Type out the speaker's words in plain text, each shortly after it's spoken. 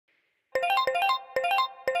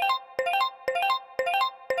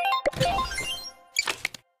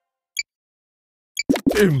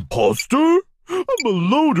Imposter? A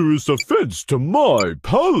malodorous offense to my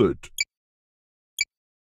palate.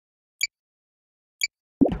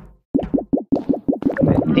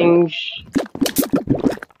 I think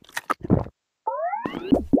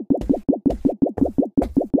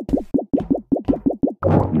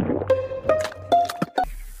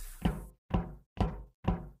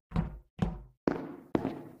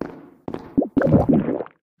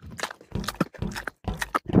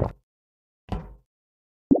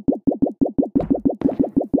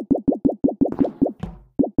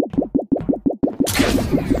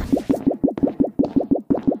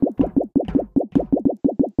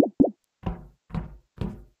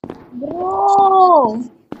Bro!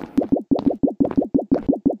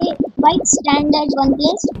 Hey, white stand at one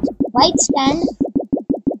place. White stand.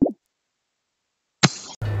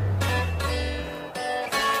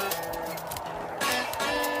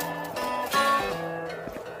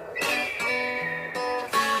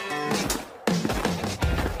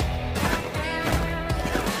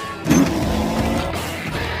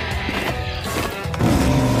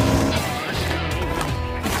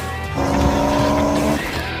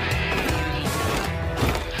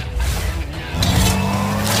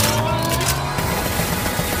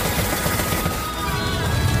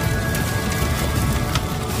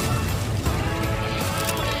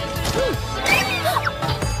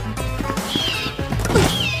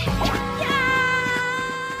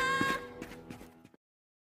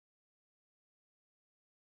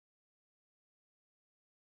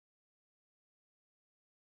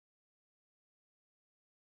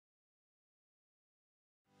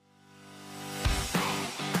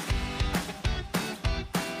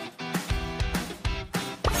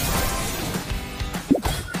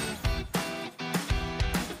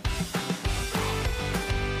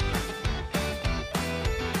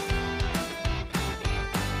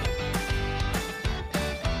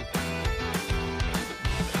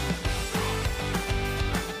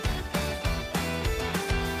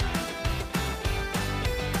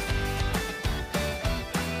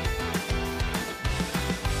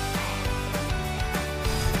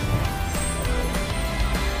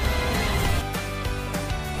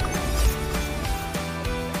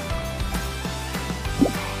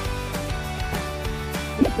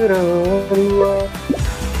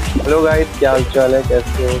 Hello guys, क्या हाल चाल है,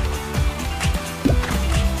 कैसे हो?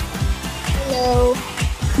 Hello.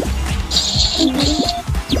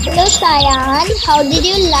 Hello, Sayan. How did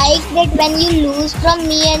you like that when you lose from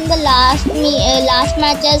me and the last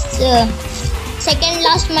match as second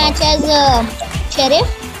last match as sheriff?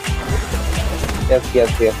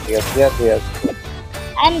 Yes.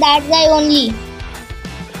 I'm that guy only.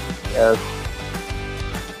 Yes.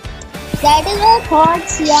 That is why I thought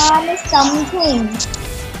Sian is something.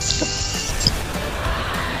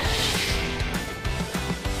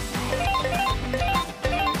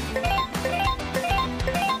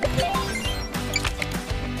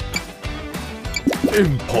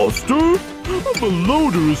 Imposter? A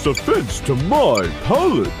malodorous offense to my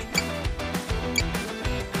palate.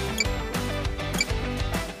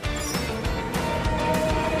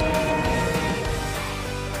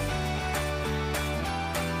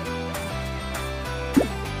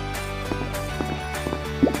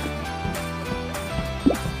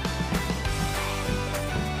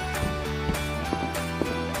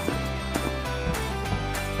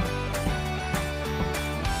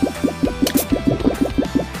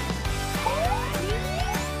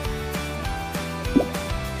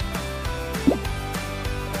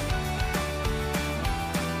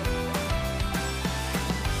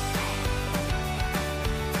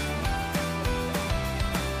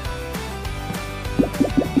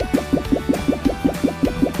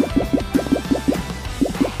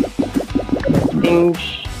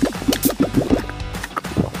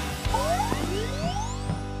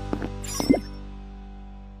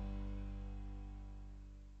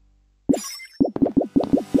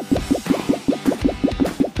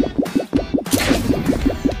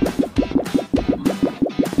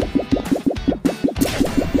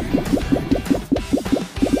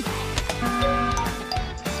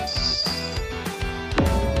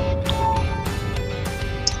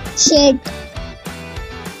 Shit.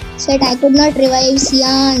 Shit, I could not revive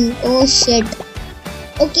Sian. Oh shit.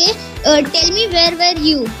 Okay, tell me where were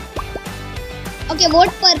you? Okay,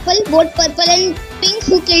 vote purple and pink.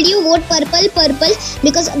 Who killed you? Vote purple.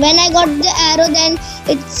 Because when I got the arrow, then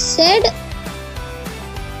it said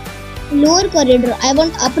lower corridor. I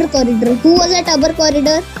want upper corridor. Who was at upper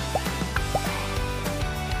corridor?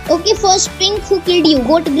 Okay, first pink. Who killed you?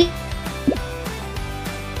 Vote green.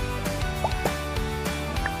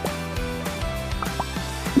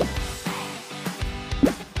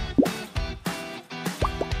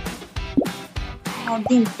 not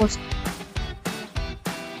the imposter.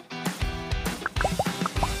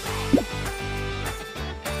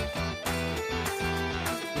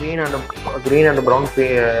 Green and brown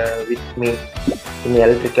with me in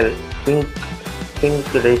electrical.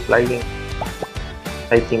 Pink is lying.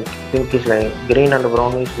 I think pink is lying. Green and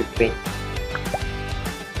brown is with me.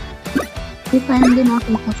 If I am the not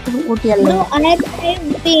imposter, what yellow? No, I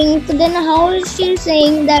have pink. Then how is she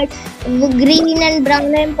saying that green and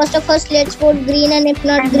brown are imposter? First, let's vote green, and if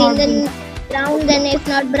not green, then brown. Then if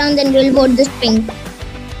not brown, then we'll vote this pink.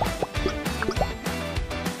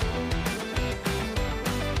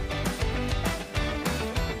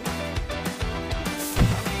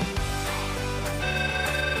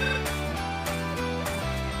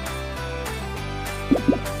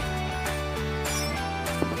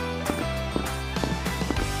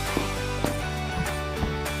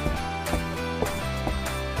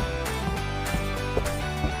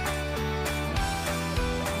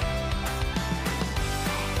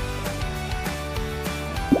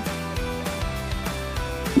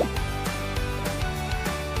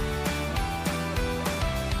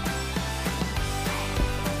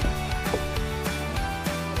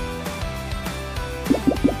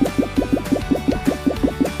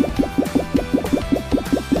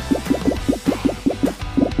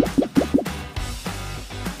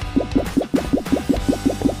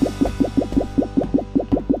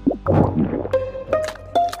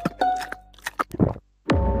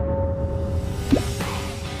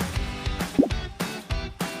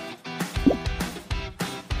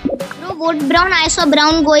 Vote brown. I saw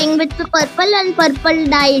brown going with the purple and purple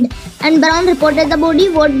died. And brown reported the body,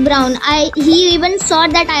 vote brown. He even saw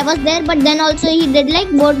that I was there, but then also he did like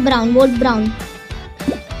vote brown, vote brown.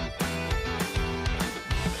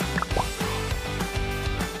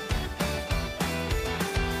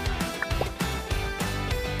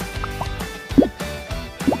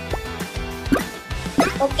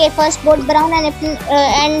 Okay, first vote brown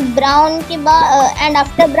and brown and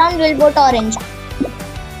after brown we'll vote orange.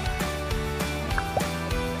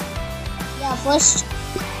 First,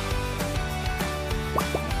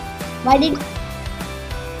 why did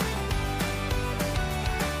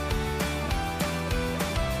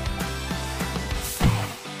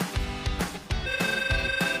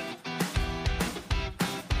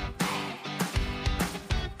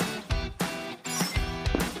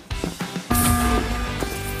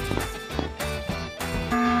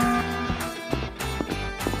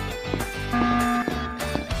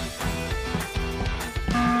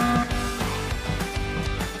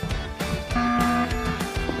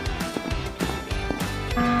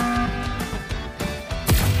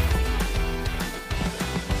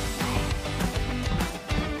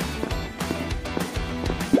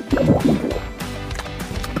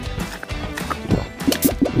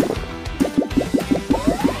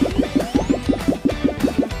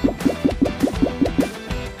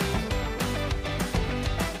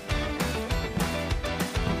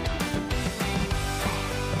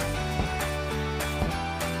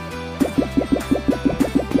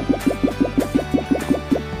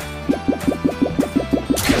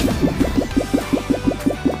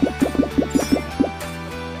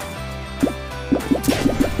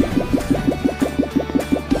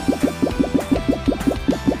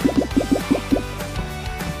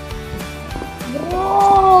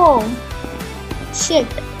shit.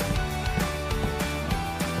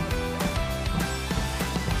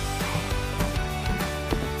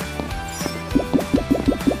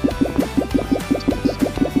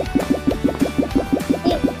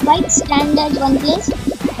 Hey, white stand at one place.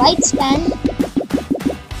 White stand.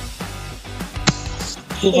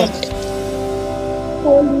 Shit.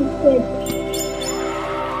 Holy shit.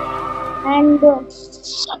 And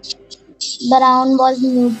brown was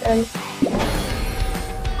neutral.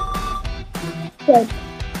 Shit.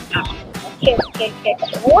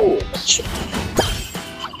 Holy shit.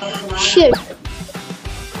 Shit.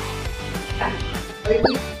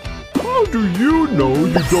 How do you know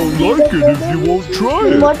you don't like it if you won't try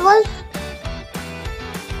it? What was?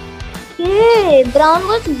 Hey, brown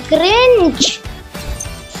was Grinch.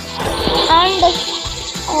 And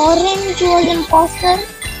orange was imposter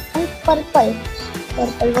and purple.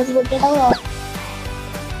 Purple was voted out.